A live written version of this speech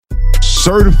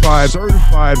Certified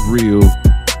real.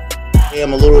 Hey,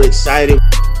 I'm a little excited.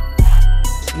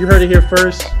 You heard it here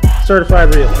first.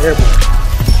 Certified real. Everybody.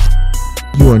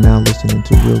 You are now listening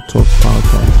to Real Talk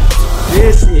Podcast.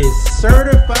 This is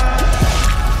certified.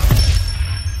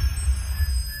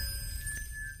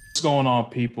 What's going on,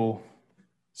 people?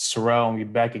 Sorrel, and we're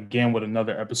back again with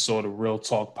another episode of Real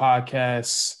Talk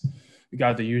Podcast. We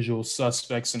got the usual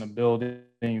suspects in the building.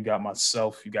 You got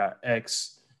myself, you got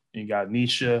X, and you got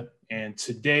Nisha. And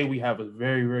today we have a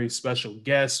very, very special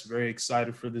guest. Very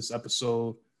excited for this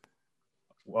episode.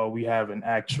 Well, we have an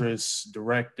actress,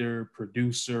 director,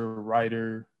 producer,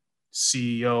 writer,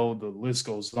 CEO. The list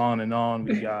goes on and on.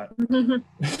 We got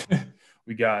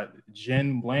we got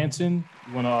Jen Blanton.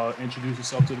 You want to introduce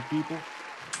yourself to the people?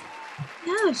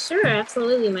 Yeah, sure.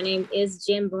 Absolutely. My name is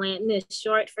Jen Blanton. It's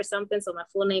short for something. So my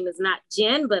full name is not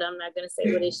Jen, but I'm not going to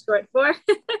say what it's short for.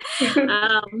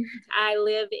 I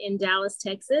live in Dallas,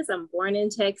 Texas. I'm born in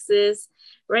Texas,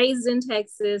 raised in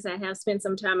Texas. I have spent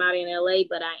some time out in LA,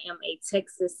 but I am a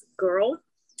Texas girl,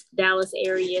 Dallas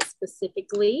area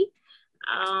specifically.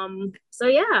 So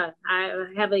yeah, I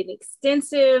have an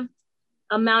extensive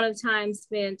amount of time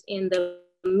spent in the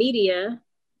media,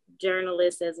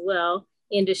 journalist as well,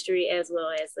 industry, as well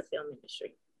as the film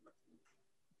industry.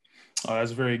 Oh,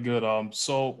 that's very good.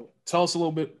 So tell us a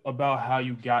little bit about how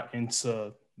you got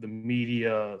into the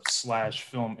media /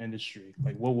 film industry.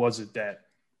 Like, what was it that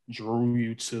drew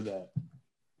you to that?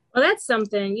 Well, that's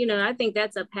something, I think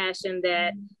that's a passion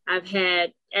that I've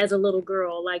had as a little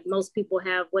girl. Like most people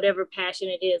have whatever passion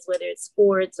it is, whether it's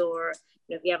sports or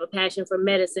if you have a passion for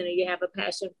medicine or you have a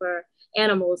passion for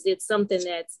animals, it's something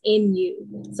that's in you.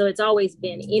 So it's always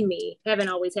been in me. Haven't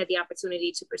always had the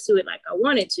opportunity to pursue it like I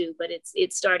wanted to, but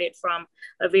it started from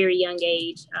a very young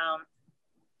age.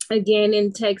 Again,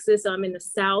 in Texas, I'm in the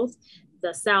South.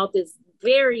 The South is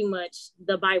very much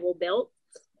the Bible Belt,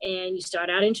 and you start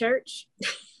out in church.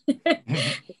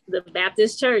 The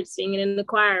Baptist church, singing in the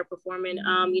choir, performing,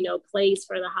 plays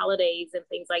for the holidays and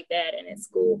things like that, and at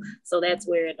school. So that's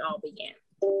where it all began.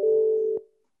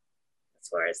 As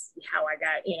far as how I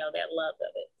got, that love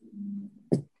of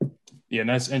it. Yeah, and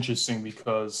that's interesting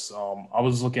because I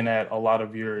was looking at a lot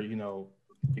of your,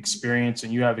 experience,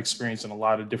 and you have experience in a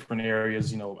lot of different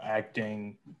areas,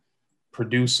 acting,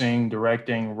 producing,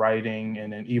 directing, writing,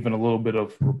 and then even a little bit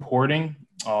of reporting.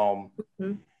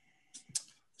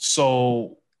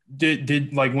 So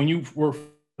did like when you were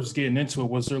first getting into it,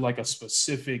 was there like a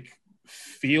specific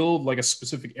field, like a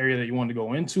specific area that you wanted to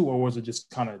go into, or was it just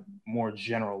kind of more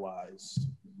generalized?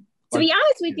 To be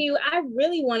honest with you, I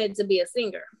really wanted to be a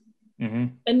singer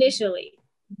initially.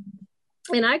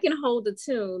 And I can hold a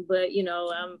tune, but,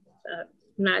 I'm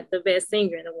not the best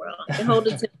singer in the world. I can hold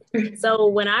a tune. So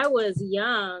when I was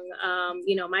young,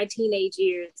 my teenage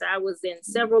years, I was in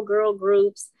several girl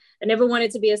groups. I never wanted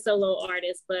to be a solo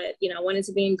artist, but, I wanted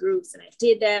to be in groups. And I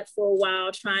did that for a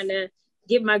while, trying to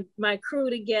get my crew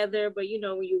together. But,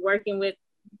 when you're working with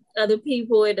other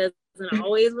people, it doesn't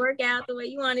always work out the way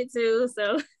you want it to.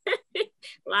 So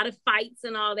a lot of fights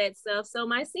and all that stuff. So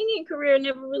my singing career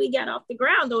never really got off the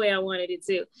ground the way I wanted it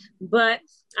to. But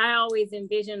I always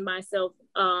envisioned myself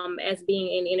as being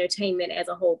in entertainment as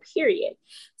a whole, period.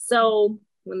 So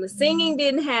when the singing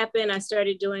didn't happen, I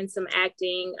started doing some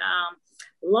acting.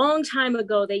 Long time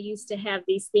ago, they used to have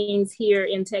these things here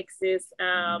in Texas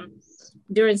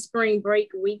during spring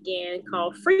break weekend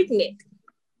called Freaknik.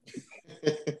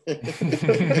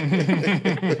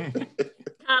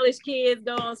 College kids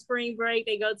go on spring break.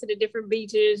 They go to the different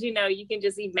beaches. You can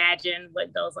just imagine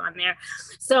what goes on there.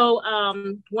 So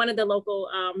one of the local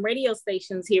radio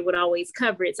stations here would always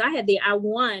cover it. So I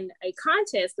won a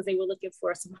contest because they were looking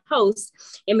for some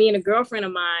hosts. And me and a girlfriend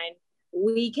of mine,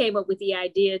 we came up with the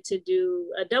idea to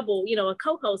do a double, a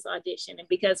co-host audition. And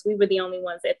because we were the only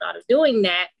ones that thought of doing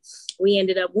that, we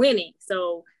ended up winning.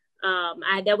 So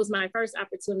that was my first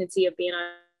opportunity of being on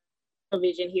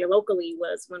television here locally,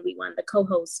 was when we won the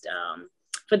co-host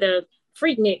for the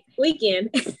Freaknik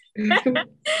weekend to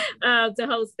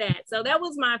host that. So that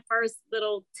was my first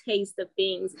little taste of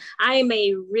things. I am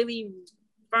a really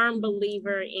firm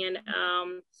believer in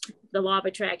the law of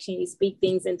attraction. You speak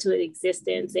things into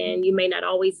existence, and you may not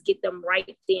always get them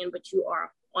right then, but you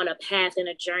are on a path and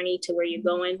a journey to where you're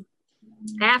going.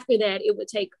 After that, it would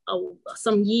take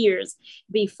some years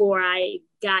before I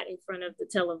got in front of the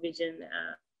television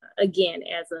again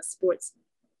as a sports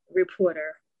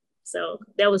reporter. So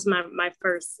that was my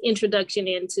first introduction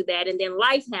into that. And then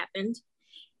life happened.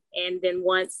 And then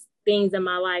once things in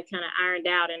my life kind of ironed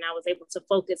out and I was able to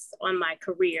focus on my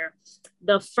career,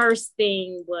 the first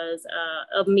thing was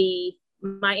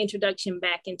my introduction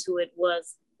back into it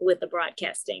was with the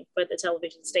broadcasting for the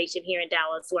television station here in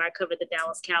Dallas, where I covered the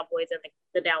Dallas Cowboys and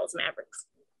the Dallas Mavericks.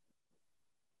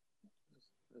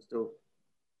 That's dope.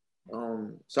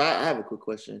 So I have a quick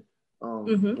question.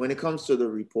 When it comes to the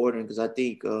reporting, because I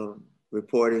think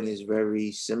reporting is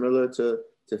very similar to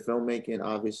filmmaking,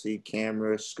 obviously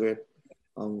camera, script,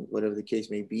 whatever the case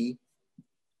may be.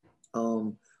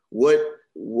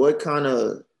 What kind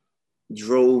of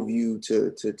drove you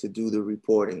to do the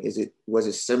reporting? Was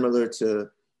it similar to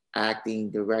acting,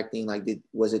 directing? Like,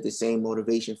 was it the same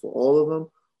motivation for all of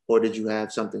them, or did you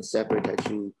have something separate that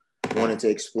you wanted to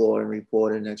explore in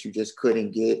reporting that you just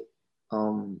couldn't get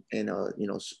in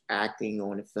acting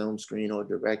on a film screen or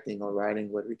directing or writing,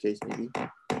 whatever the case may be?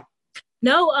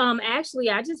 No, actually,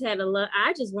 I just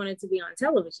wanted to be on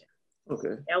television.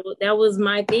 Okay. That was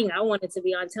my thing. I wanted to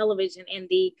be on television, and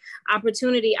the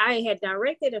opportunity, I had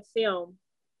directed a film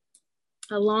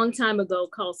a long time ago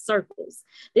called Circles.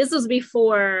 This was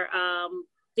before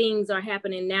things are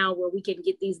happening now where we can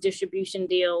get these distribution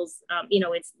deals.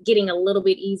 It's getting a little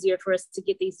bit easier for us to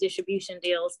get these distribution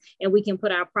deals, and we can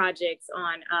put our projects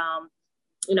on,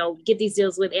 get these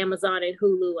deals with Amazon and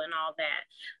Hulu and all that.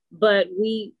 But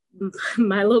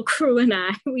my little crew and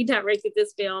I, we directed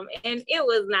this film, and it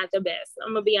was not the best.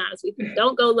 I'm gonna be honest with you.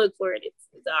 Don't go look for it. It's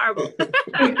horrible.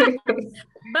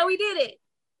 But we did it.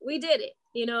 We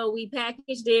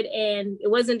packaged it, and it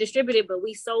wasn't distributed, but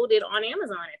we sold it on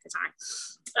Amazon at the time.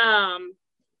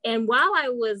 And while I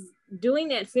was doing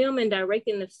that film and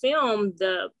directing the film,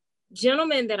 the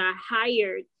gentleman that I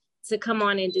hired to come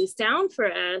on and do sound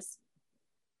for us,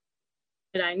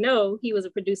 that I know, he was a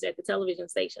producer at the television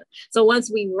station. So once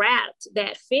we wrapped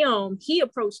that film, he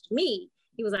approached me.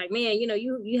 He was like, man,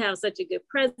 you have such a good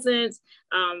presence.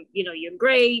 You're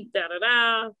great, da, da,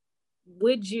 da.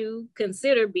 Would you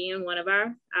consider being one of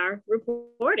our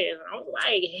reporters? And I was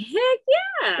like, heck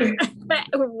yeah,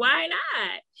 why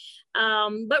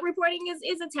not? But reporting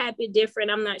is a tad bit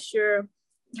different. I'm not sure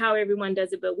how everyone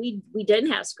does it, but we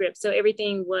didn't have scripts. So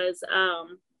everything was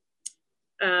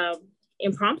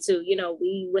impromptu.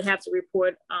 We would have to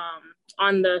report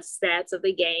on the stats of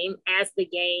the game as the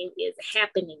game is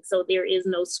happening. So there is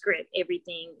no script.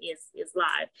 Everything is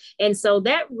live. And so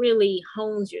that really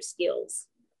hones your skills.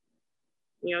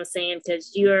 You know what I'm saying?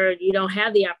 Because you don't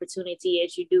have the opportunity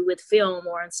as you do with film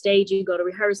or on stage. You go to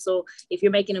rehearsal. If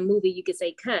you're making a movie, you could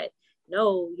say cut.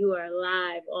 No, you are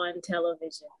live on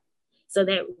television. So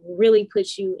that really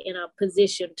puts you in a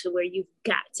position to where you've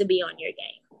got to be on your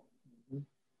game.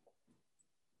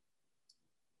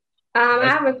 I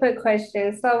have a quick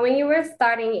question. So when you were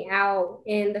starting out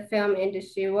in the film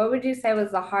industry, what would you say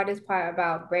was the hardest part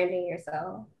about branding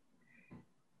yourself?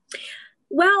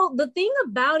 Well, the thing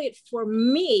about it for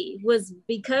me was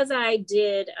because I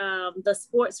did the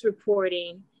sports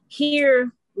reporting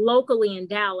here locally in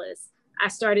Dallas, I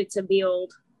started to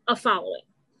build a following.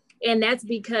 And that's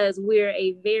because we're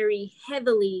a very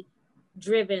heavily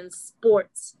driven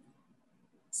sports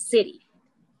city.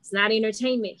 It's not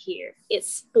entertainment here,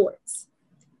 it's sports.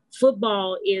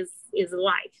 Football is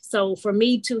life. So for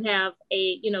me to have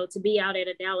to be out at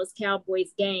a Dallas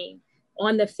Cowboys game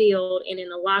on the field and in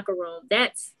the locker room,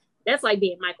 that's like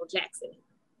being Michael Jackson,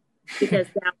 because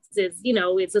Dallas is,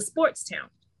 it's a sports town.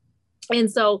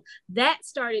 And so that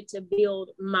started to build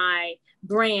my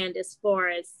brand as far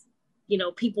as,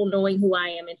 people knowing who I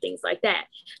am and things like that.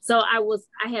 So I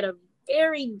had a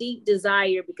very deep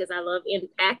desire, because I love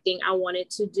acting. I wanted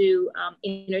to do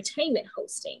entertainment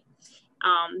hosting.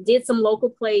 Did some local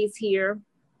plays here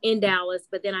in Dallas,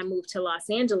 but then I moved to Los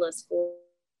Angeles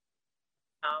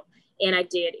and I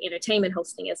did entertainment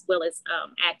hosting as well as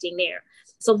acting there.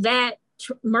 So that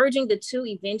merging the two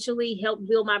eventually helped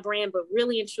build my brand, but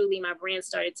really and truly my brand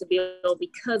started to build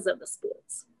because of the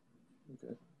sports.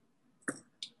 Okay.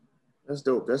 That's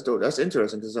dope. That's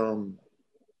interesting, because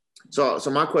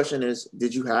so my question is,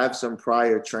 did you have some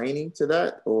prior training to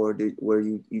that, or where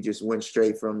you just went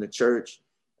straight from the church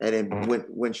and then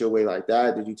went your way like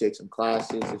that? Did you take some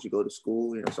classes? Did you go to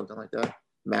school, something like that?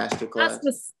 Master class?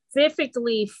 Not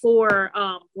specifically for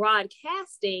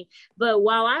broadcasting, but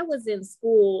while I was in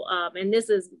school, and this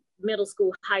is middle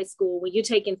school, high school, when you're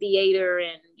taking theater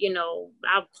and,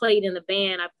 I played in the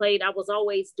band, I was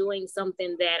always doing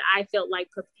something that I felt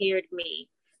like prepared me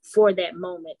for that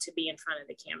moment to be in front of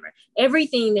the camera.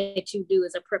 Everything that you do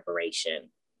is a preparation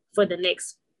for the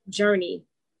next journey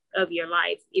of your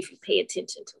life if you pay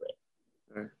attention to it.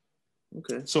 Right.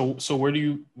 Okay. So where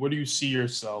do you see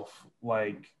yourself,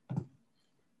 like,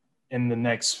 in the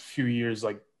next few years?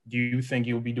 Like, do you think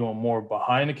you'll be doing more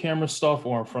behind the camera stuff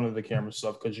or in front of the camera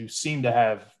stuff? Because you seem to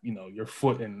have, you know, your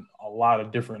foot in a lot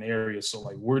of different areas. So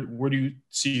like, where do you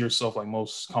see yourself like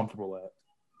most comfortable at?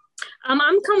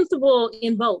 I'm comfortable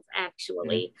in both,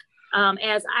 actually.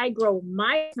 As I grow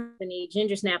my company,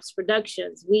 Ginger Snaps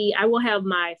Productions, I will have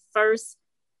my first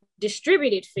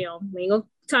distributed film. We ain't gonna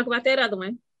talk about that other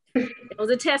one. It was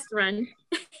a test run.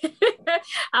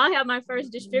 I'll have my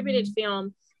first distributed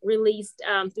film released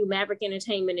through Maverick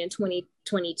Entertainment in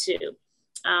 2022.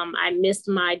 I missed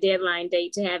my deadline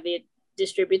date to have it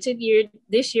distributed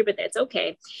this year, but that's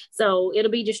okay. So it'll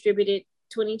be distributed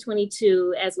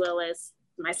 2022 as well as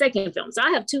my second film. So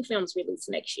I have 2 films released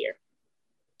next year.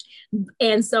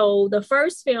 And so the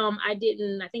first film I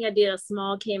think I did a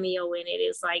small cameo in it.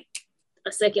 It's like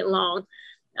a second long.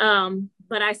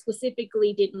 But I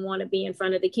specifically didn't want to be in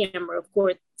front of the camera. Of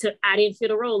course, I didn't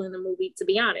fit a role in the movie, to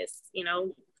be honest. You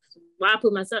know, why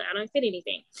put myself, I don't fit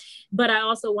anything. But I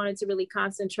also wanted to really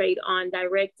concentrate on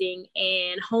directing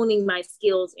and honing my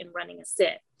skills in running a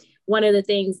set. One of the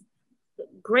things,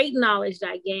 great knowledge that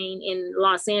I gained in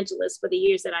Los Angeles for the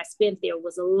years that I spent there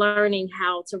was learning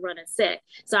how to run a set.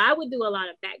 So I would do a lot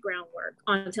of background work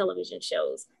on television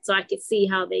shows so I could see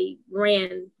how they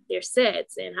ran their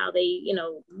sets and how they, you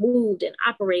know, moved and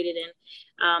operated,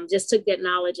 and just took that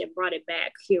knowledge and brought it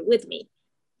back here with me.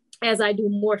 As I do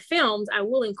more films, I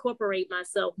will incorporate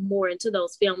myself more into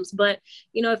those films. But,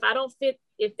 you know, if I don't fit,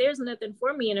 if there's nothing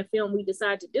for me in a film we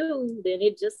decide to do, then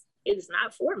it's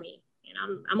not for me.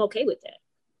 And I'm okay with that.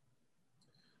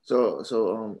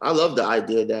 So I love the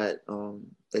idea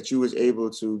that you was able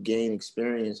to gain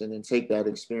experience and then take that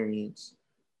experience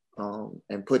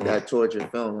and put that towards your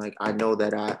film. Like, I know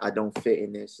that I don't fit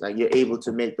in this. Like, you're able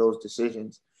to make those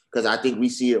decisions, because I think we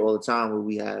see it all the time where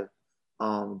we have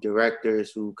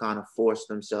directors who kind of force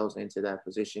themselves into that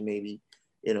position, maybe,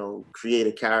 you know, create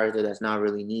a character that's not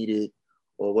really needed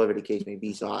or whatever the case may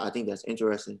be. So I think that's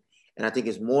interesting. And I think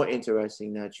it's more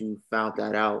interesting that you found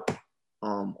that out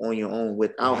on your own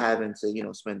without having to, you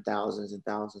know, spend thousands and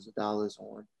thousands of dollars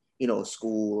on, you know,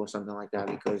 school or something like that,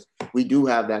 because we do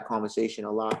have that conversation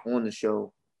a lot on the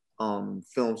show,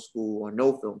 film school or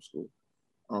no film school.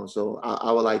 So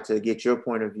I would like to get your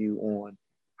point of view on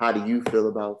how do you feel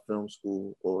about film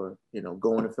school, or, you know,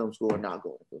 going to film school or not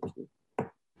going to film school,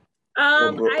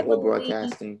 or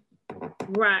broadcasting.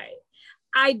 Right.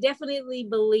 I definitely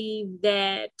believe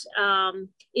that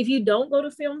if you don't go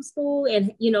to film school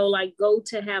and, you know, like go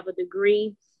to have a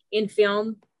degree in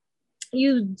film,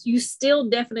 you still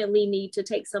definitely need to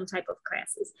take some type of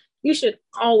classes. You should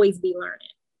always be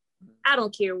learning. I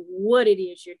don't care what it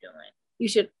is you're doing. You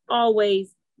should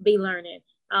always be learning.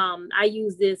 I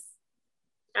use this,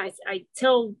 I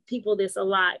tell people this a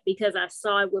lot because I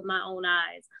saw it with my own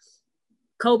eyes.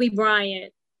 Kobe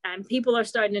Bryant, and people are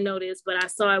starting to notice, but I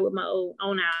saw it with my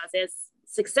own eyes. As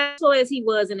successful as he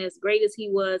was and as great as he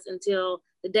was until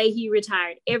the day he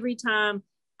retired, every time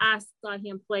I saw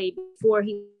him play before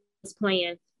he was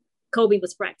playing, Kobe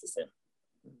was practicing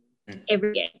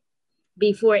every game,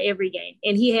 before every game.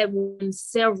 And he had won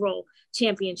several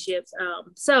championships.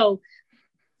 So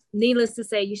needless to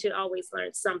say, you should always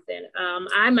learn something.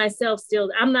 I myself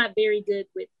I'm not very good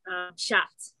with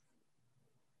shots.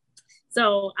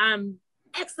 So I'm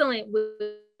excellent with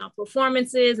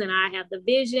performances, and I have the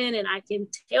vision, and I can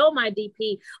tell my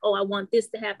DP, oh, I want this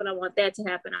to happen, I want that to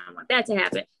happen, I want that to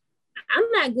happen. I'm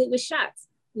not good with shots.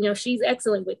 You know, she's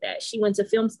excellent with that. She went to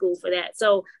film school for that.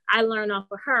 So I learned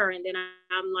off of her, and then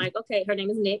I'm like, okay, her name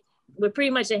is Nick. We're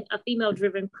pretty much a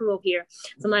female-driven crew here.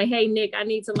 So I'm like, hey, Nick, I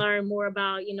need to learn more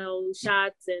about, you know,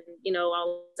 shots and, you know,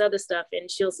 all this other stuff.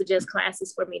 And she'll suggest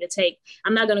classes for me to take.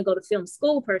 I'm not going to go to film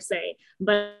school per se,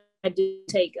 but I do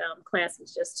take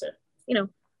classes just to, you know,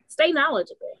 stay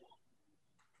knowledgeable.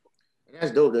 And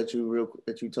that's dope that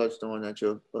you touched on that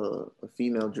you're a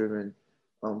female-driven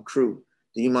crew.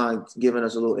 Do you mind giving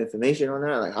us a little information on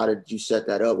that? Like, how did you set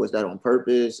that up? Was that on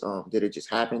purpose? Did it just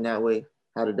happen that way?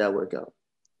 How did that work out?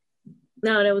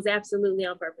 No, that was absolutely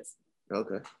on purpose.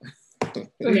 Okay.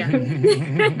 Yeah.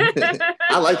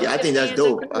 I like it. I think that's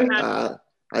dope.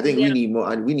 I think we need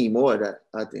more. We need more of that,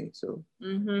 I think. So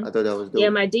I thought that was dope. Yeah,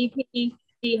 my DP,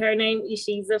 her name,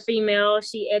 she's a female.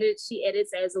 She edits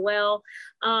as well.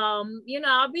 You know,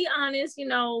 I'll be honest, you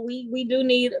know, we do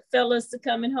need fellas to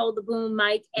come and hold the boom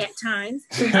mic at times.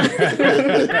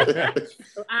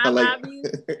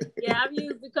 I've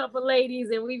used a couple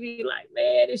ladies, and we be like,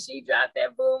 man, if she dropped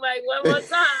that boom mic one more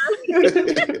time.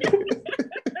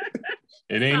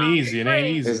 It ain't easy. It ain't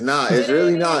easy. It's not. It's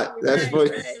really not. That's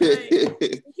what.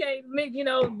 Okay, you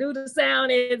know, do the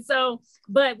sound, and so,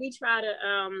 but we try to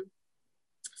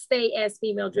stay as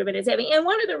female driven as having. And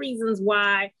one of the reasons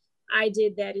why I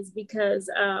did that is because,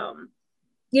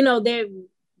 you know,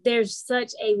 there's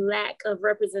such a lack of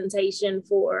representation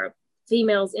for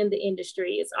females in the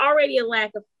industry. It's already a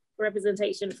lack of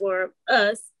representation for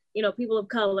us, you know, people of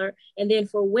color, and then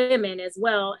for women as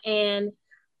well. And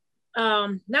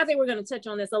not that we're going to touch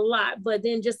on this a lot, but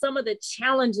then just some of the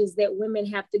challenges that women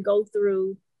have to go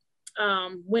through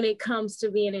when it comes to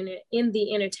being in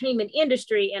the entertainment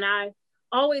industry. And I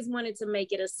always wanted to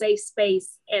make it a safe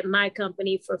space at my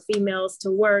company for females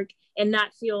to work and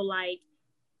not feel like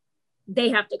they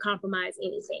have to compromise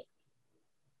anything.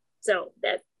 So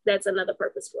that's another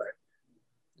purpose for it.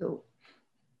 Dope.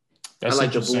 That's I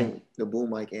like the boom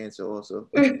mic answer also.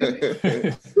 I respect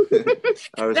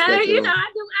that, you know,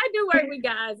 I do work with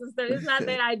guys and stuff. It's not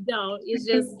that I don't. It's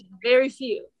just very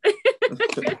few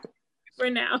for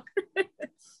now.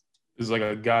 There's like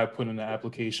a guy putting the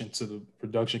application to the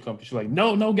production company. She's like,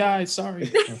 no, guys,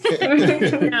 sorry. No,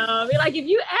 I mean, like if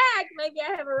you act, maybe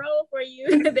I have a role for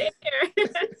you there.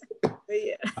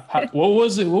 Yeah. What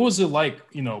was it like,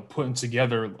 you know, putting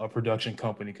together a production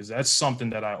company? Because that's something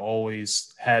that I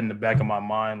always had in the back of my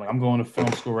mind. Like, I'm going to film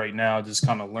school right now, just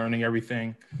kind of learning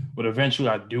everything. But eventually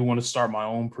I do want to start my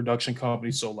own production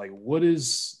company. So like,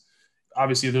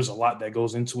 obviously there's a lot that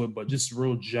goes into it, but just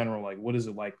real general, like what is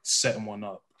it like setting one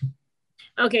up?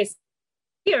 Okay, so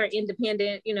we are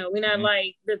independent, you know, we're not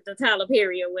like the Tyler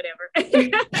Perry or whatever.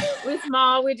 We're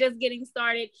small, we're just getting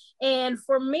started. And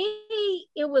for me,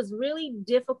 it was really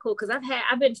difficult because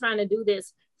I've been trying to do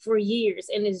this for years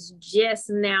and it's just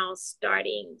now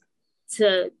starting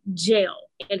to gel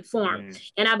and form.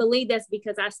 And I believe that's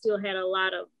because I still had a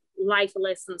lot of life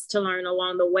lessons to learn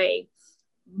along the way.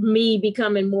 Me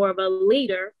becoming more of a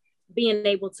leader, being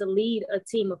able to lead a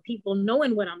team of people,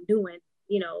 knowing what I'm doing,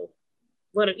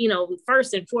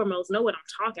 first and foremost, know what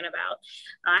I'm talking about.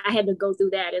 I had to go through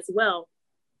that as well.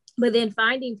 But then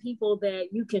finding people that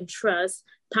you can trust,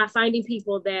 finding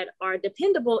people that are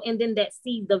dependable, and then that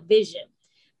see the vision,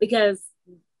 because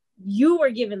you were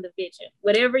given the vision.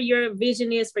 Whatever your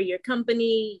vision is for your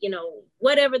company, you know,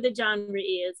 whatever the genre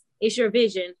is, it's your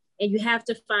vision. And you have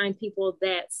to find people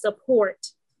that support,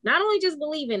 not only just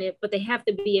believe in it, but they have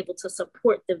to be able to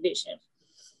support the vision.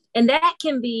 And that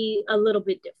can be a little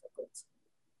bit difficult.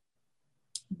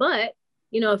 But,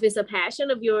 you know, if it's a passion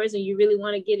of yours and you really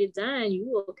want to get it done, you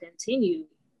will continue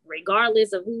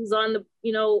regardless of who's on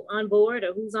on board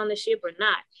or who's on the ship or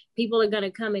not. People are going to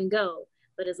come and go.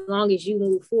 But as long as you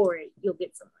move forward, you'll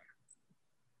get somewhere.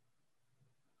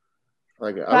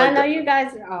 I know you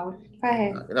guys. Oh, go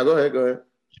ahead. No, go ahead.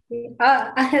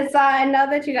 So I know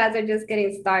that you guys are just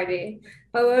getting started,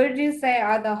 but what would you say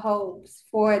are the hopes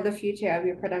for the future of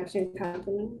your production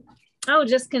company? Oh,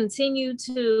 just continue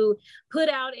to put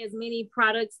out as many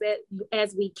products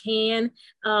as we can,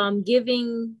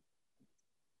 giving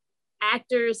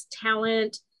actors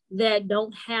talent that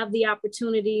don't have the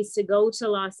opportunities to go to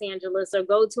Los Angeles or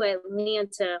go to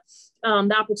Atlanta,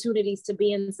 the opportunities to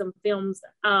be in some films,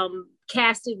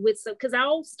 casted with some, because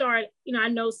I'll start, you know, I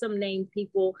know some named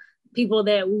people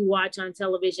that we watch on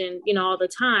television, you know, all the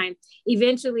time.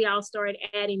 Eventually I'll start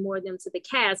adding more of them to the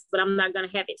cast, but I'm not going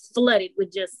to have it flooded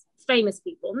with just famous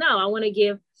people. No, I want to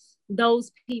give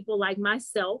those people like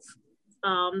myself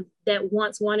that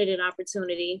once wanted an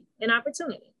opportunity.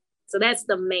 So that's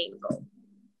the main goal.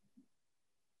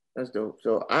 That's dope.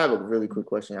 So I have a really quick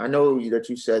question. I know that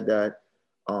you said that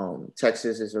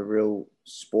Texas is a real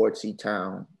sportsy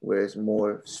town where it's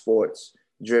more sports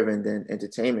driven than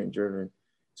entertainment driven.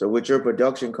 So with your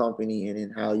production company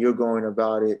and how you're going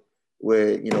about it,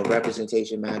 where, you know,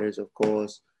 representation matters, of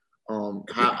course,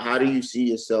 how do you see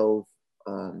yourself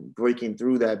breaking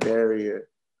through that barrier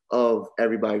of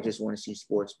everybody just want to see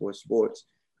sports,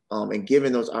 and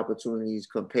giving those opportunities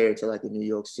compared to like a New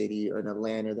York City or an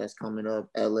Atlanta that's coming up,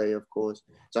 LA, of course.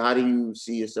 So how do you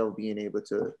see yourself being able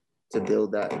to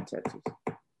build that in Texas?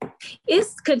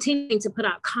 It's continuing to put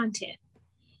out content.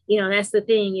 You know, that's the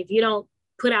thing. If you don't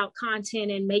put out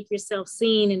content and make yourself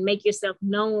seen and make yourself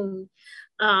known,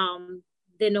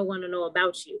 then no one will know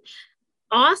about you.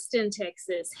 Austin,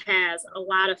 Texas has a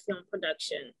lot of film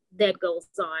production that goes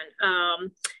on.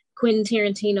 Quentin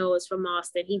Tarantino is from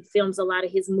Austin. He films a lot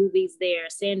of his movies there.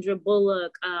 Sandra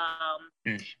Bullock,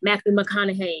 Matthew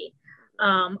McConaughey.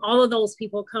 All of those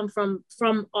people come from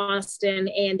Austin,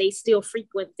 and they still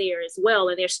frequent there as well.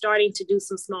 And they're starting to do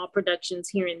some small productions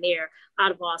here and there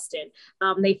out of Austin.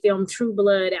 They film True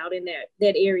Blood out in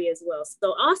that area as well. So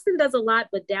Austin does a lot,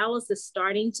 but Dallas is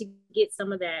starting to get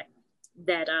some of that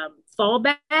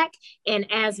fallback. And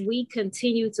as we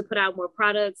continue to put out more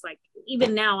products, like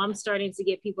even now I'm starting to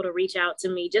get people to reach out to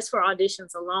me just for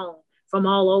auditions alone from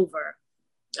all over.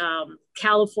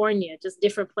 California, just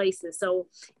different places. So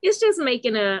it's just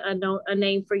making a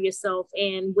name for yourself.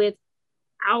 And with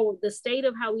the state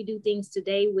of how we do things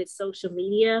today with social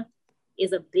media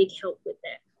is a big help with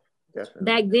that. Definitely.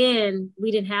 Back then,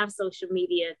 we didn't have social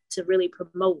media to really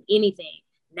promote anything.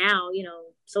 Now,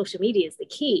 social media is the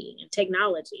key in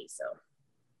technology. So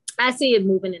I see it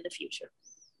moving in the future.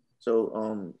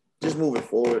 So just moving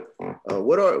forward,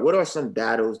 what are some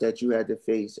battles that you had to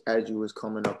face as you was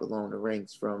coming up along the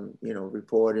ranks from,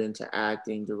 reporting to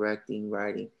acting, directing,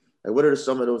 writing? Like, what are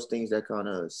some of those things that kind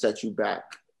of set you back,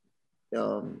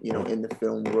 in the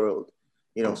film world,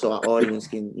 so our audience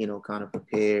can, kind of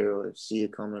prepare or see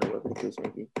it coming, or whatever the case may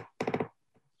be?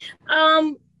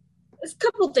 There's a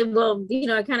couple of things. Well,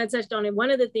 I kind of touched on it.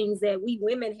 One of the things that we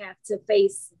women have to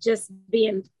face, just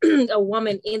being a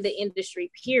woman in the industry,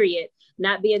 period,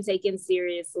 not being taken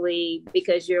seriously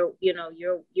because you're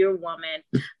a woman.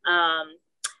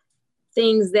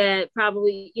 Things that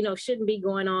probably, shouldn't be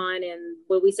going on. And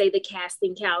what we say, the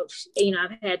casting couch,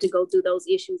 I've had to go through those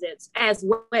issues as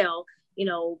well,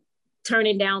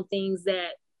 turning down things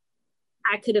that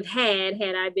I could have had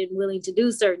I been willing to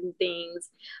do certain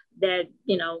things that,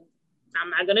 I'm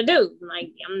not going to do.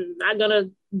 Like, I'm not going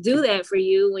to do that for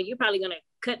you when you're probably going to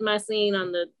cut my scene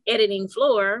on the editing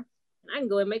floor. I can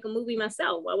go and make a movie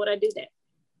myself. Why would I do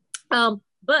that?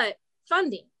 But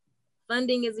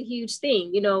funding is a huge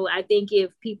thing. I think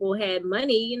if people had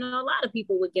money, a lot of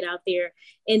people would get out there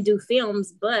and do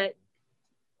films, but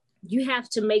you have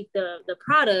to make the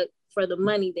product for the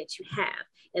money that you have.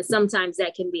 And sometimes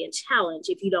that can be a challenge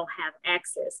if you don't have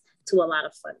access to a lot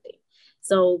of funding.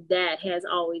 So that has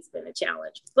always been a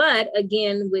challenge. But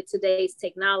again, with today's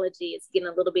technology, it's getting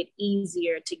a little bit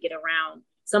easier to get around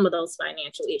some of those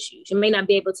financial issues. You may not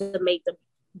be able to make the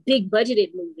big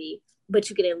budgeted movie, but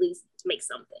you can at least make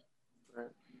something.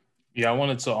 Yeah, I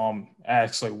wanted to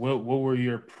ask, like, what were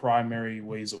your primary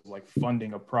ways of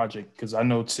funding a project? Because I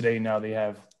know today now they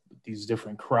have these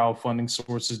different crowdfunding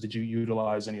sources. Did you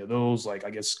utilize any of those? Like,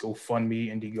 I guess GoFundMe,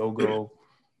 Indiegogo,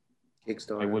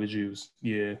 Kickstarter. Like, what did you use?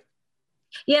 Yeah.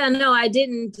 Yeah, no, I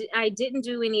didn't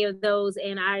do any of those,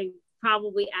 and I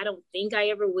don't think I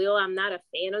ever will. I'm not a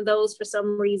fan of those for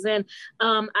some reason.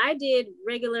 I did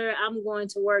regular, I'm going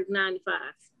to work 9 to 5.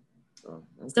 Oh,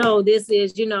 okay. So this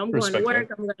is, I'm going to work,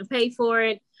 that. I'm going to pay for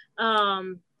it.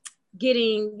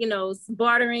 Getting,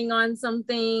 bartering on some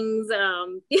things,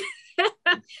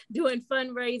 doing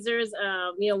fundraisers.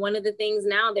 One of the things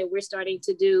now that we're starting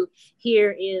to do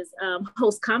here is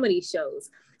host comedy shows.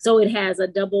 So it has a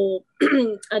double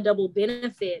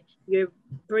benefit. You're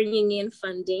bringing in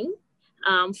funding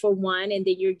for one, and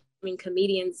then you're giving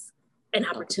comedians an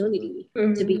opportunity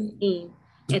to be seen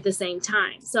at the same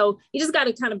time. So you just got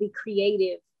to kind of be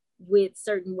creative with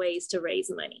certain ways to raise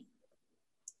money.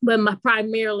 But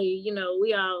primarily,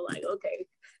 we all like, okay,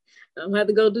 I'm gonna have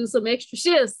to go do some extra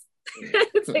shifts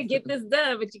to get this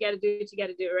done, but you got to do what you got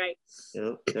to do, right?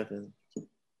 Yep, definitely.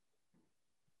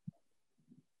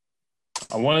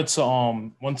 I wanted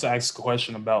to ask a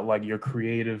question about your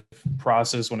creative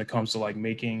process when it comes to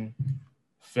making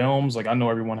films. I know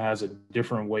everyone has a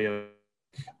different way of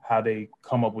how they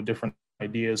come up with different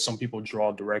ideas. Some people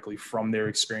draw directly from their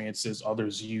experiences.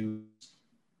 Others use,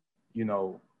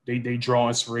 they draw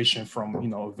inspiration from,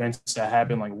 events that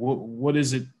happen. What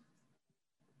is it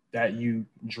that you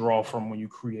draw from when you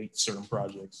create certain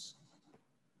projects?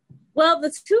 Well,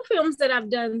 the 2 films that I've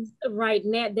done right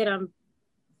now that I'm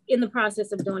in the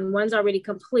process of doing, one's already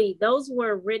complete. Those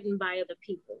were written by other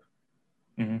people.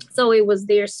 Mm-hmm. So it was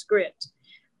their script.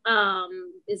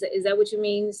 Is that what you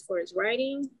mean as far as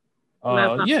writing?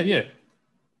 Yeah.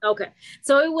 Okay.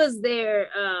 So it was there.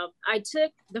 I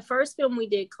took the first film we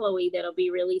did, Chloe, that'll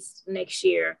be released next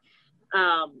year.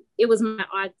 It was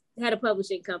I had a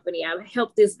publishing company. I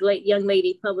helped this young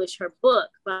lady publish her book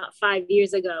about 5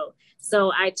 years ago.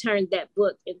 So I turned that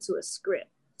book into a script.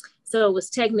 So it was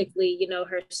technically,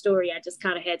 her story. I just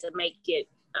kind of had to make it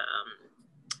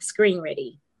screen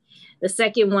ready. The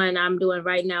second one I'm doing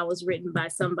right now was written by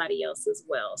somebody else as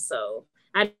well. So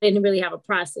I didn't really have a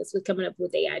process with coming up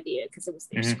with the idea because it was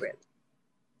their script.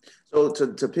 So to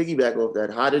piggyback off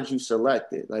that, how did you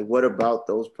select it? What about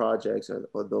those projects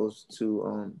or those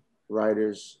 2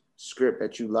 writers' script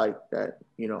that you like that,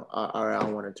 I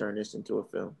want to turn this into a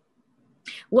film?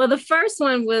 Well, the first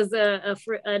one was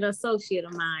an associate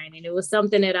of mine, and it was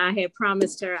something that I had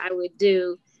promised her I would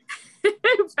do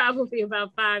probably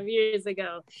about 5 years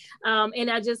ago. And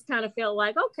I just kind of felt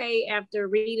like, okay, after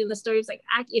reading the story, it's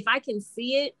if I can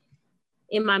see it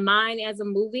in my mind as a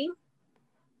movie,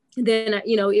 then,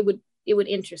 it would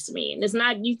interest me. And it's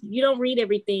not, you don't read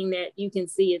everything that you can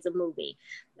see as a movie.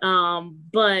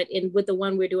 But with the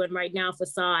one we're doing right now,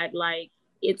 Facade, like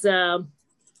it's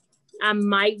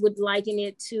I would liken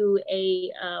it to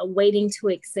a Waiting to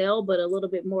Excel, but a little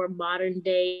bit more modern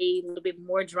day, a little bit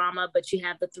more drama. But you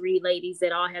have the three ladies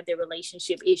that all have their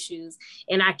relationship issues,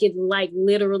 and I could like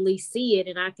literally see it,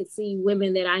 and I could see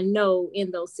women that I know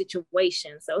in those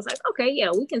situations. So it's like, okay,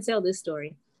 yeah, we can tell this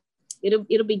story.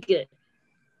 It'll be good.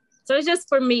 So it's just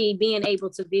for me being able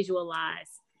to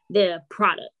visualize the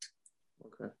product.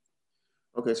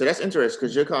 Okay, so that's interesting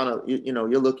because you're kind of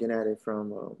you're looking at it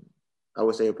from I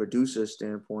would say a producer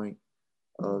standpoint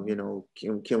of,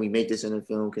 can we make this in a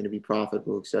film? Can it be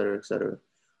profitable, et cetera, et cetera.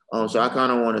 So I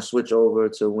kind of want to switch over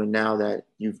to now that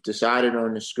you've decided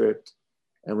on the script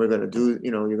and we're going to do,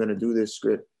 you're going to do this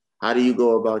script. How do you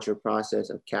go about your process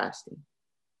of casting?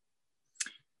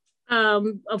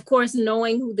 Of course,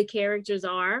 knowing who the characters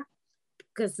are,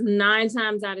 because 9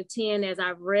 times out of 10, as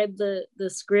I've read the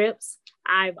scripts,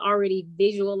 I've already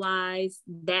visualized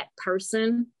that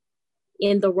person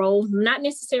in the role, not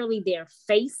necessarily their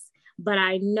face, but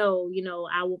I know,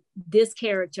 this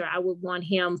character, I would want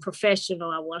him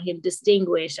professional. I want him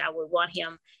distinguished. I would want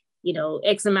him,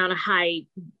 X amount of height,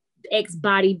 X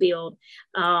body build,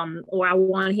 or I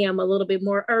want him a little bit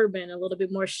more urban, a little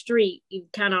bit more street. You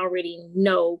kind of already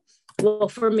know. Well,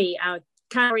 for me,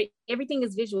 everything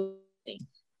is visual,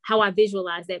 how I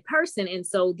visualize that person. And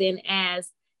so then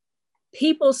as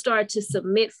people start to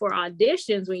submit for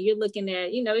auditions, when you're looking at,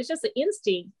 it's just an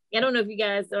instinct. I don't know if you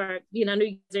guys are, I know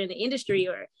you guys are in the industry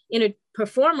or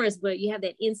performers, but you have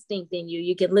that instinct in you.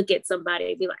 You can look at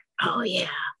somebody and be like, oh yeah,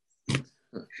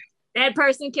 that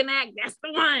person can act. That's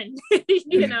the one,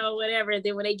 whatever. And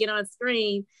then when they get on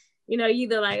screen,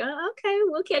 either like, oh, okay,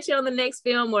 we'll catch you on the next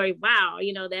film, or wow,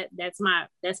 that's my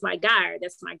guy or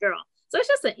that's my girl. So it's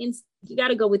just you got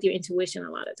to go with your intuition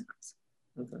a lot of times.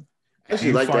 Okay. I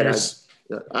actually like that.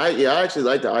 I actually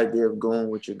like the idea of going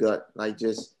with your gut. Like,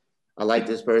 I like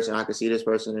this person. I can see this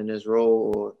person in this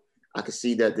role, or I can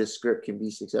see that this script can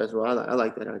be successful. I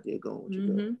like that idea of going with your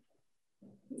gut.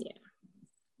 Yeah.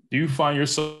 Do you find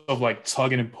yourself like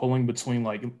tugging and pulling between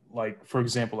like for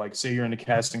example, like say you're in the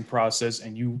casting process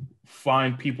and you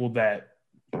find people that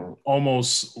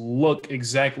almost look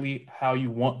exactly how you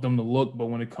want them to look, but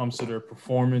when it comes to their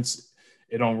performance,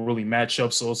 it don't really match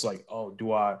up. So it's like, oh,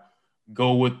 do I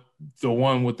go with the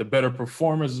one with the better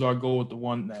performance, or do I go with the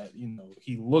one that,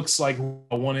 he looks like who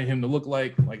I wanted him to look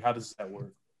like? Like, how does that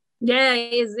work? Yeah,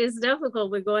 it's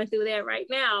difficult. We're going through that right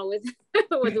now with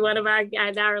with one of our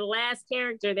last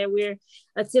character that we're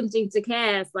attempting to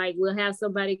cast. Like, we'll have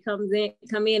somebody come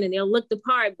in and they'll look the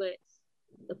part, but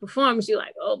the performance, you're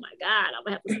like, oh my God, I'm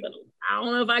gonna have to spend, I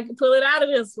don't know if I can pull it out of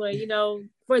this one,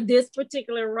 for this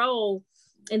particular role.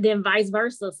 And then vice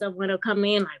versa. Someone will come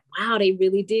in like, wow, they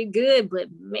really did good, but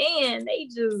man, they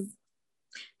just,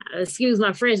 excuse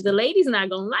my French, the ladies not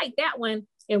gonna like that one.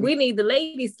 And we need the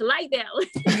ladies to like that one.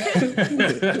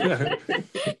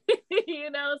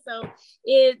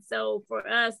 So for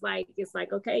us, like, it's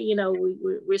like, okay,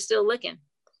 we're still looking.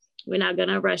 We're not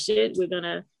gonna rush it. We're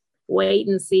gonna wait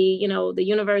and see, the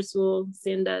universe will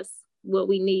send us what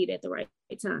we need at the right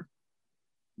time.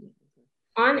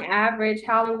 On average,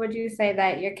 how long would you say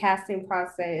that your casting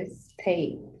process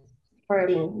takes for a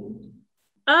movie?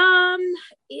 That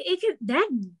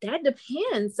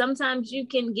depends. Sometimes you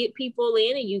can get people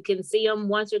in and you can see them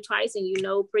once or twice and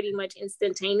pretty much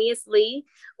instantaneously.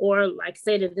 Or like I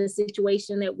said, in the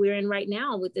situation that we're in right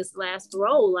now with this last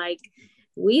role, like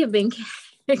we have been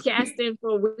casting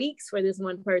for weeks for this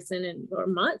one person or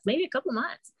months, maybe a couple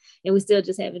months, and we still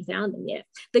just haven't found them yet.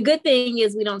 The good thing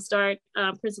is we don't start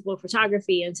principal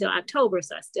photography until October,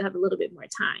 so I still have a little bit more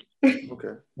time.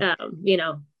 Okay.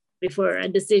 Before a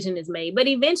decision is made. But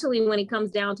eventually, when it comes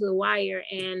down to the wire,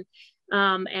 and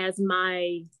as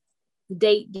my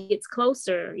date gets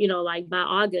closer, like by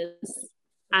August,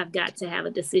 I've got to have a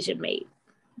decision made.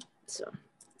 So.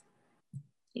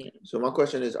 Yeah. So my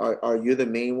question is, are you the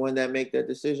main one that make that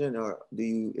decision, or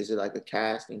is it like a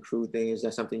cast and crew thing? Is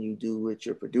that something you do with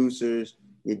your producers,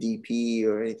 your DP,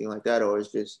 or anything like that, or is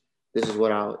just this is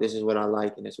what I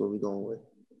like and that's what we're going with?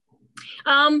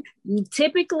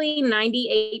 Typically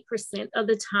 98% of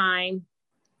the time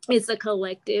it's a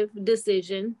collective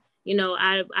decision.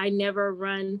 I never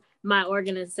run my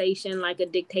organization like a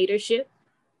dictatorship,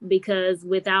 because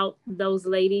without those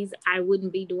ladies, I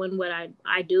wouldn't be doing what I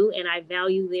do, and I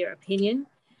value their opinion.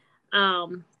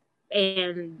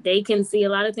 and they can see a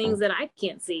lot of things that I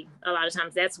can't see a lot of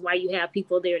times. That's why you have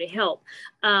people there to help.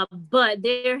 But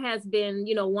there has been,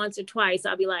 once or twice,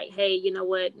 I'll be like, hey, you know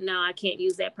what? No, I can't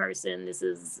use that person. This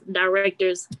is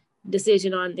director's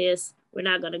decision on this. We're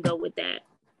not going to go with that.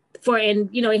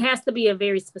 It has to be a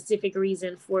very specific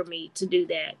reason for me to do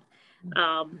that.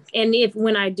 And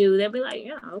when I do, they'll be like,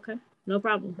 yeah, okay, no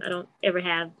problem. I don't ever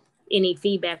have any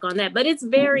feedback on that, but it's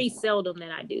very seldom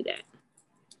that I do that.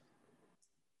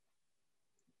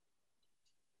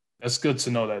 That's good to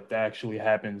know that actually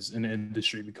happens in the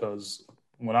industry, because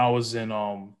when I was in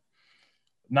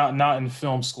not in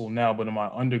film school now, but in my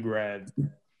undergrad,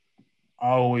 I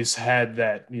always had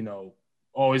that,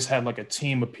 always had like a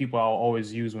team of people I'll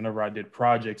always use whenever I did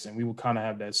projects, and we would kind of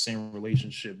have that same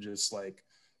relationship, just like,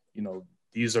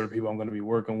 these are the people I'm going to be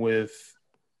working with,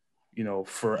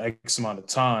 for X amount of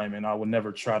time. And I would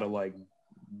never try to like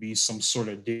be some sort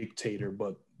of dictator,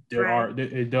 but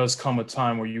it does come a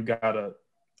time where you gotta,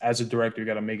 as a director, you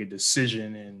gotta make a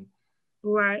decision. And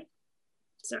right.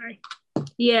 Sorry.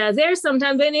 Yeah, there's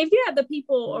sometimes, and if you have the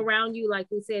people around you, like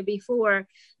we said before,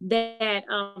 that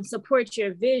support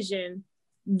your vision,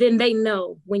 then they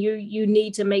know when you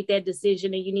need to make that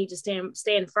decision and you need to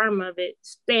stand firm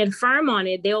on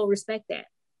it. They'll respect that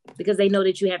because they know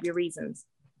that you have your reasons.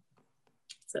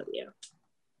 So yeah,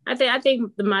 I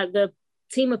think the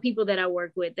team of people that I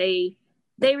work with, they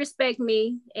respect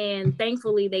me, and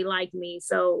thankfully they like me,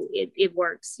 so it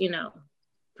works,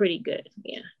 pretty good.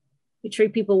 Yeah, you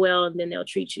treat people well, and then they'll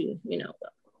treat you, well.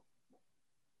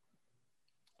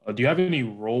 Do you have any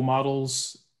role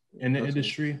models in the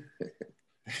industry?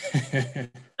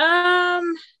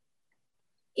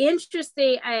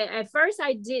 Interesting. At first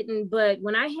I didn't, but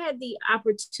when I had the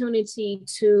opportunity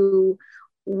to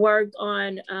work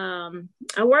on,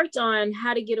 I worked on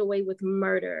How to Get Away with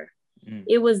Murder.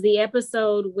 It was the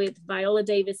episode with Viola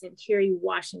Davis and Kerry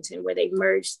Washington, where they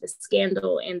merged the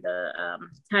scandal and the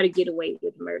How to Get Away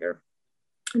with Murder.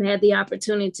 And I had the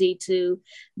opportunity to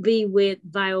be with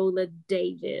Viola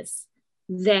Davis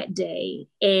that day,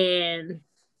 and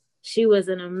she was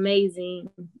an amazing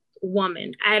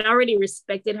woman. I had already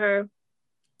respected her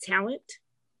talent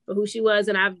for who she was,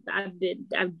 and I've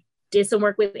did some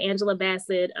work with Angela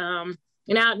Bassett. And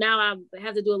now I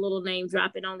have to do a little name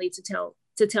dropping only to tell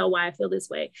why I feel this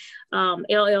way.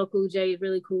 LL Cool J is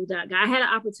really cool guy. I had an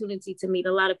opportunity to meet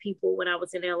a lot of people when I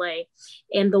was in LA,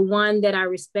 and the one that I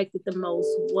respected the most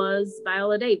was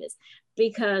Viola Davis,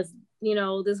 because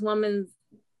this woman,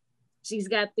 she's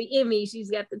got the Emmy, she's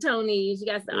got the Tony, she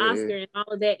got the Oscar and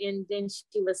all of that. And then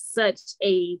she was such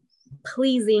a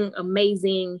pleasing,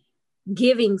 amazing,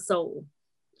 giving soul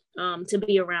to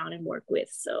be around and work with.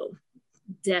 So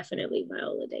definitely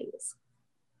Viola Davis.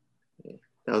 Yeah,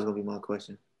 that was going to be my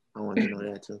question. I wanted to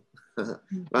know that too.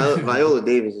 Viola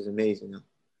Davis is amazing.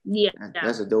 Yeah.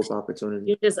 That's a dope opportunity.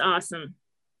 You're just awesome.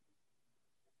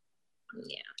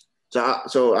 Yeah.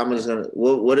 So I'm just going to,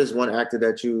 what is one actor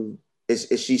that you, is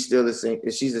she still the same?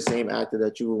 Is she the same actor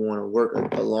that you would want to work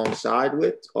alongside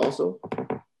with also?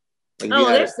 Like,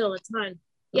 there's still a ton.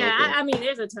 Yeah, okay. I mean,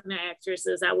 there's a ton of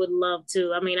actresses I would love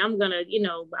to. I mean, I'm gonna,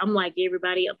 I'm like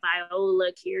everybody,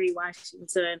 Viola, Kerry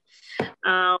Washington,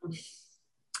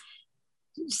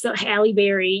 so Halle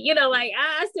Berry.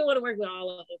 I still want to work with all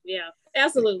of them. Yeah,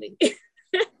 absolutely.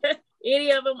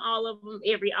 Any of them, all of them,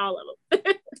 all of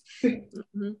them.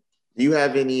 Mm-hmm. Do you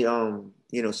have any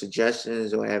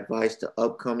suggestions or advice to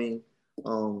upcoming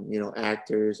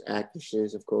actors,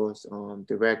 actresses, of course,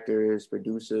 directors,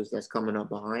 producers that's coming up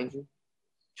behind you?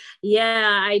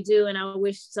 Yeah, I do, and I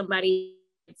wish somebody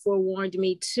forewarned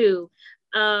me too.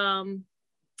 Don't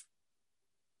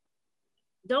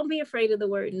be afraid of the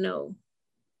word no.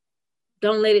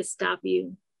 Don't let it stop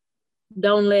you.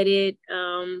 Don't let it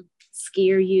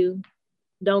scare you.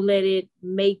 Don't let it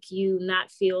make you not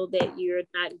feel that you're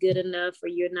not good enough or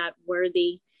you're not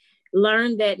worthy.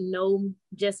 Learn that no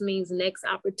just means next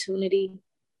opportunity.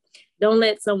 Don't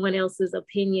let someone else's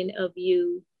opinion of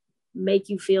you make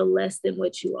you feel less than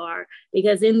what you are,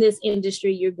 because in this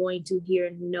industry, you're going to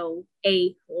hear no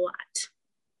a lot.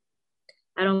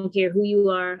 I don't care who you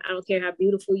are. I don't care how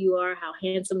beautiful you are, how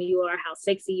handsome you are, how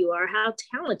sexy you are, how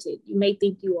talented you may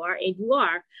think you are, and you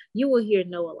are, you will hear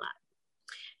no a lot.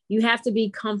 You have to be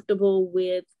comfortable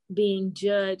with being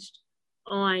judged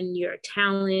on your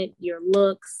talent, your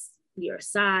looks, your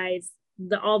size,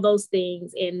 all those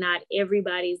things, and not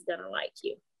everybody's gonna like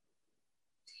you.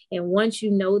 And once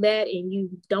you know that and you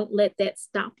don't let that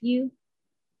stop you,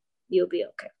 you'll be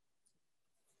okay.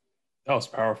 That was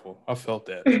powerful. I felt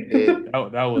that.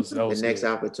 That was the next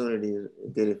good. opportunity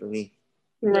did it for me.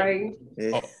 Right.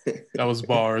 Yeah. Oh, that was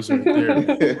bars right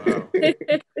there. Wow.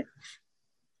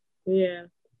 Yeah.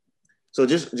 So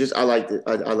just I liked it.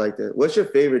 I liked it. What's your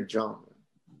favorite genre,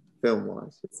 film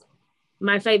wise?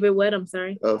 My favorite what? I'm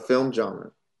sorry. Film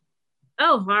genre.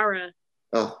 Oh, horror.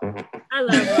 Oh. I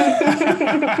love horror.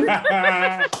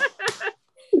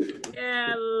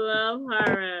 Yeah, I love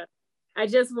horror. I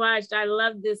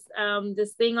love this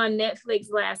this thing on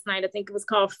Netflix last night. I think it was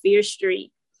called Fear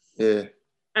Street. Yeah.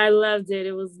 I loved it.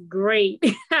 It was great.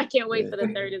 I can't wait for the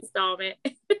third installment.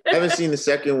 I haven't seen the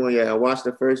second one yet. I watched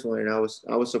the first one and I was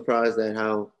surprised at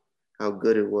how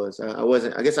good it was.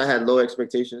 I guess I had low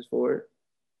expectations for it.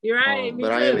 You're right.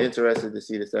 But I am interested to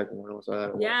see the second one. So I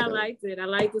liked it. I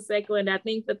like the second one. I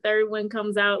think the third one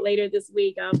comes out later this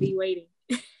week. I'll be waiting.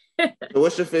 So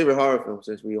what's your favorite horror film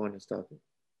since we're on this topic?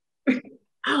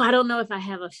 Oh, I don't know if I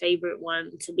have a favorite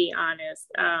one, to be honest.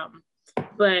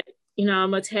 But you know,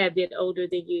 I'm a tad bit older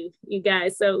than you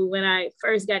guys. So when I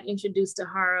first got introduced to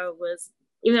horror was,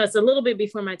 you know, it's a little bit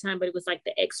before my time, but it was like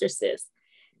The Exorcist.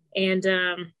 And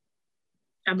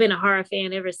I've been a horror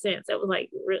fan ever since. That was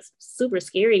like super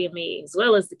scary to me, as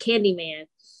well as The Candyman.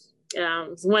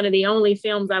 It's one of the only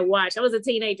films I watched. I was a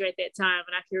teenager at that time,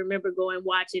 and I can remember going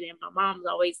watching it. And my mom was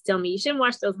always telling me, you shouldn't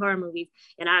watch those horror movies.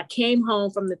 And I came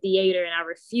home from the theater and I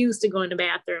refused to go in the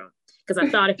bathroom because I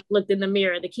thought if I looked in the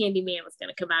mirror, the Candyman was going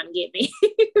to come out and get me.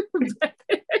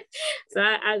 So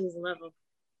I just love them.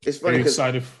 It's funny. Are you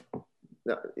excited?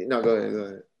 No, go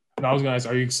ahead. No, I was going to ask,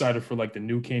 are you excited for like the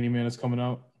new Candyman that's coming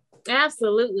out?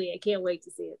 Absolutely. I can't wait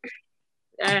to see it.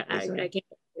 I can't wait to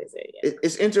see it.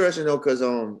 It's interesting though, because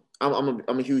I'm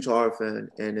a huge horror fan,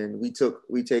 and then we took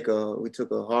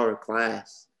a horror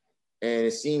class, and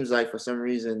it seems like for some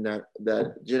reason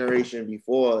that generation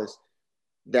before us,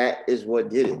 that is what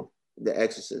did it. The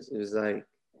Exorcist. It was like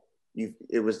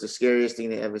it was the scariest thing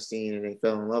they ever seen, and they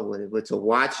fell in love with it. But to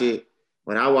watch it,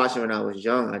 when I watched it when I was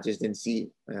young, I just didn't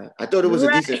see it. I thought it was a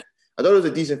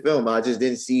decent film, but I just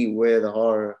didn't see where the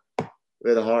horror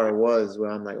was,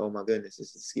 where I'm like, oh my goodness, this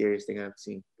is the scariest thing I've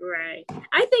seen. Right.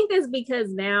 I think that's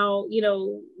because now, you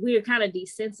know, we're kind of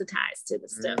desensitized to the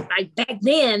stuff. Like back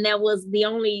then, that was the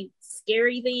only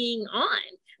scary thing on.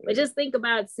 But just think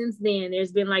about since then,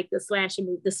 there's been like the slasher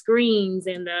movie, the Screams,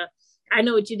 and the I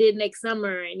Know What You Did Next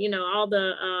Summer, and you know, all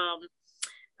the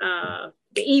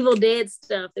Evil Dead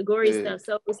stuff, the gory stuff.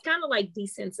 So it's kind of like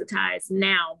desensitized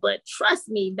now. But trust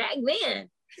me, back then,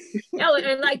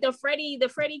 and like the Freddy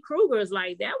Kruegers,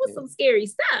 like that was some scary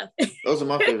stuff. Those are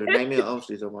my favorite. Nightmare on Elm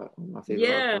Street are my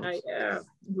favorite. Yeah,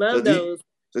 love those.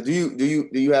 Do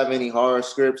you have any horror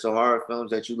scripts or horror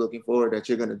films that you're looking for that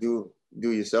you're gonna do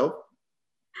yourself?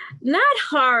 Not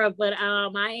horror, but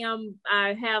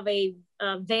I have a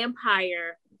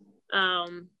vampire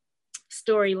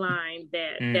storyline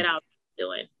that I'll be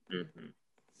doing. Mm-hmm.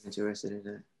 Interested in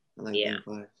that. I like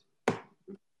vampires.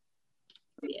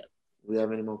 Yeah. Do we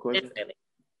have any more questions? Definitely.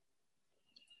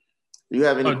 Do you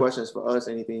have any questions for us?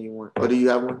 Anything you want? Or do you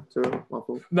have one,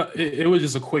 Terrell? No, it was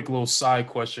just a quick little side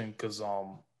question because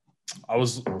I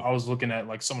was looking at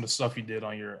like some of the stuff you did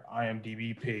on your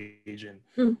IMDb page, and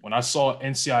when I saw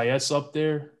NCIS up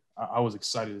there, I was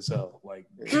excited as hell. Like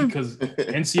because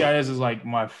NCIS is like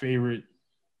my favorite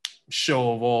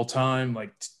show of all time,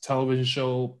 like television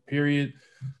show, period.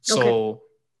 So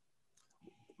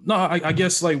no, I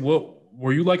guess like what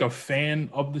were you like a fan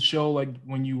of the show like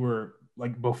when you were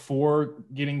like before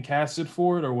getting casted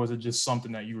for it, or was it just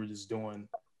something that you were just doing?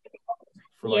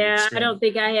 I don't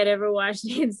think I had ever watched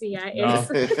NCIS. No?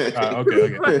 Okay.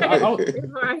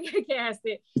 Before I got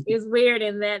casted, it's weird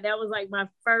in that was like my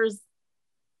first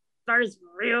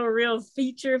real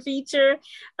feature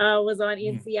was on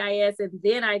NCIS, and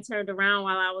then I turned around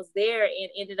while I was there and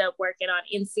ended up working on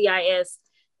NCIS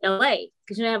LA,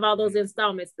 because you have all those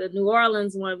installments. The New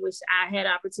Orleans one, which I had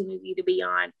opportunity to be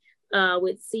on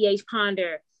with C.H.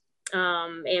 Ponder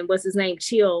and what's his name,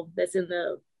 Chill, that's in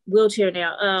the wheelchair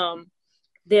now.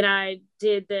 Then I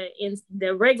did the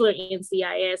regular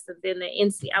NCIS, and then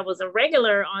I was a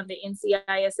regular on the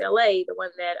NCIS LA, the one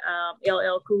that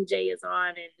LL Cool J is on,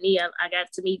 and Nia. I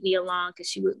got to meet Nia Long because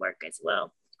she would work as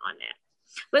well on that.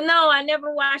 But no, I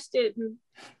never watched it.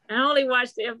 I only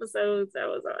watched the episodes I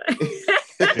was on.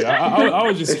 I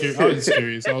was just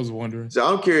curious. I was wondering. So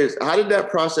I'm curious, how did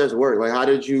that process work? Like, how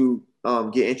did you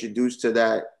get introduced to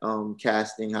that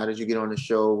casting? How did you get on the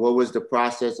show? What was the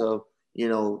process of,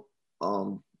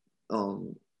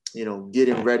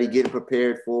 getting ready, getting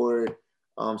prepared for it,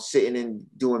 sitting and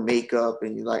doing makeup,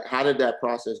 and like, how did that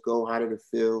process go? How did it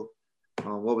feel?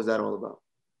 What was that all about?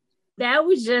 That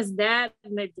was just that,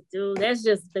 dude. That's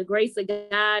just the grace of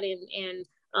God, and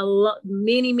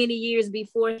many years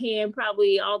beforehand,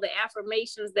 probably all the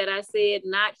affirmations that I said,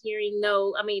 not hearing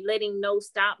no, letting no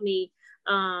stop me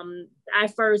I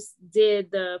first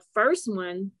did the first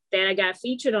one that I got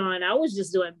featured on, I was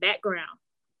just doing background.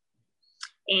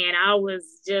 And I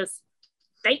was just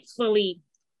thankfully,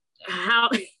 I'll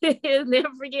never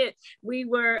forget, we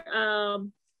were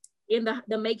in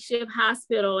the makeshift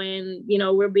hospital, and, you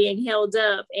know, we're being held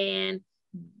up, and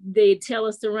they tell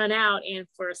us to run out. And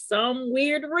for some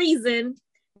weird reason,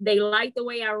 they liked the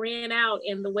way I ran out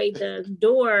and the way the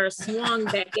door swung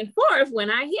back and forth when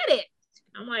I hit it.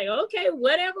 I'm like, okay,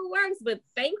 whatever works, but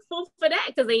thankful for that,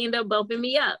 because they end up bumping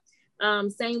me up.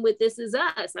 Same with This Is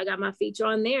Us. I got my feature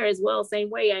on there as well. Same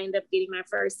way, I ended up getting my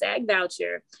first SAG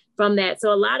voucher from that.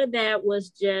 So a lot of that was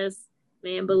just,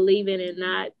 man, believing and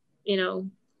not, you know,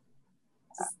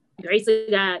 grace of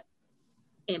God,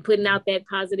 and putting out that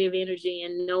positive energy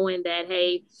and knowing that,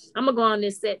 hey, I'm gonna go on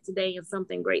this set today and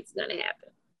something great's gonna happen.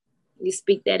 You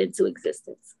speak that into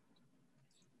existence.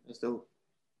 That's dope.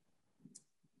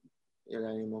 You got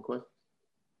any more questions?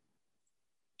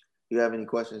 You have any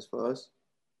questions for us?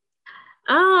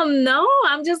 No,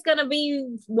 I'm just gonna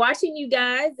be watching you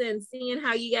guys and seeing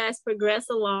how you guys progress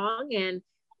along, and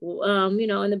you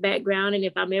know, in the background. And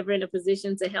if I'm ever in a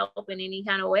position to help in any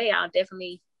kind of way, I'll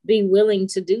definitely be willing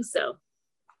to do so.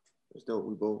 That's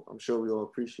dope. I'm sure we all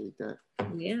appreciate that.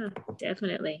 Yeah,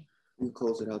 definitely. You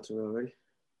close it out to already.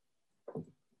 All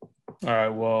right.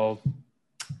 Well,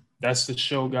 that's the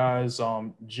show, guys.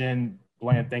 Jen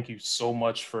Bland, thank you so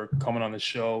much for coming on the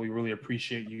show. We really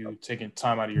appreciate you taking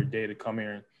time out of your day to come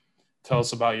here and tell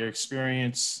us about your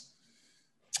experience.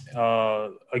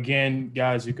 Again,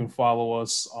 guys, you can follow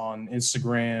us on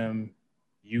Instagram,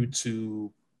 YouTube,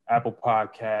 Apple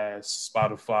Podcasts,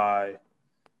 Spotify,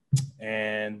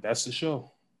 and that's the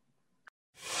show.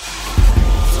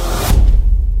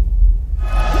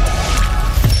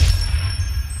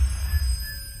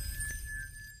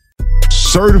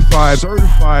 Certified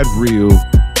real.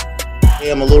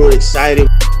 Hey, I'm a little excited.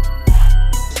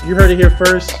 You heard it here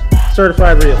first.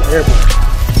 Certified real. Airborne.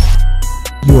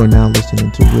 You are now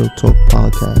listening to Real Talk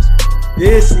Podcast.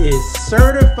 This is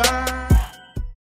Certified